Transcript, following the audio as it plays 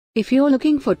If you're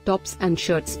looking for tops and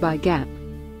shirts by Gap,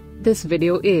 this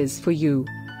video is for you.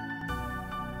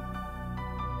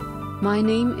 My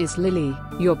name is Lily,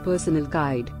 your personal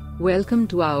guide. Welcome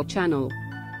to our channel.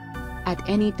 At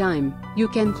any time, you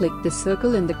can click the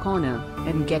circle in the corner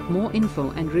and get more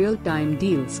info and real-time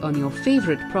deals on your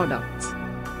favorite products.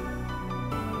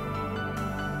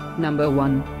 Number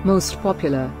 1, Most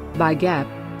Popular, by Gap.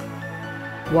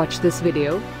 Watch this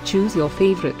video, choose your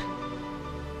favorite.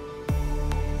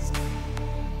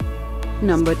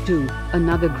 Number 2,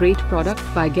 another great product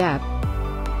by Gap.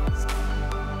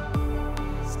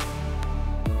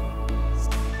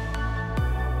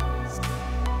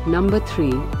 Number 3.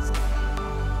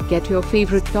 Get your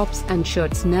favorite tops and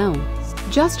shirts now.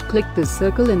 Just click the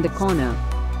circle in the corner.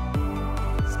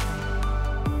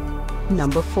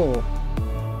 Number 4.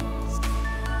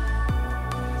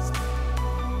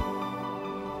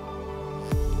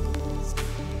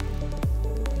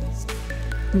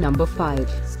 Number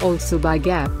 5, also by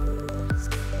Gap.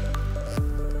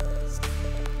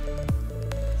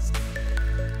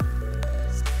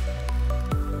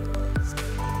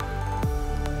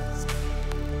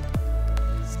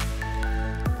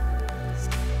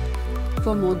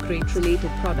 For more great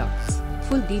related products,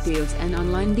 full details and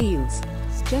online deals,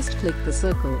 just click the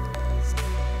circle.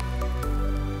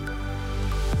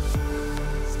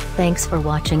 Thanks for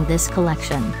watching this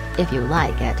collection. If you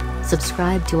like it,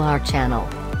 subscribe to our channel.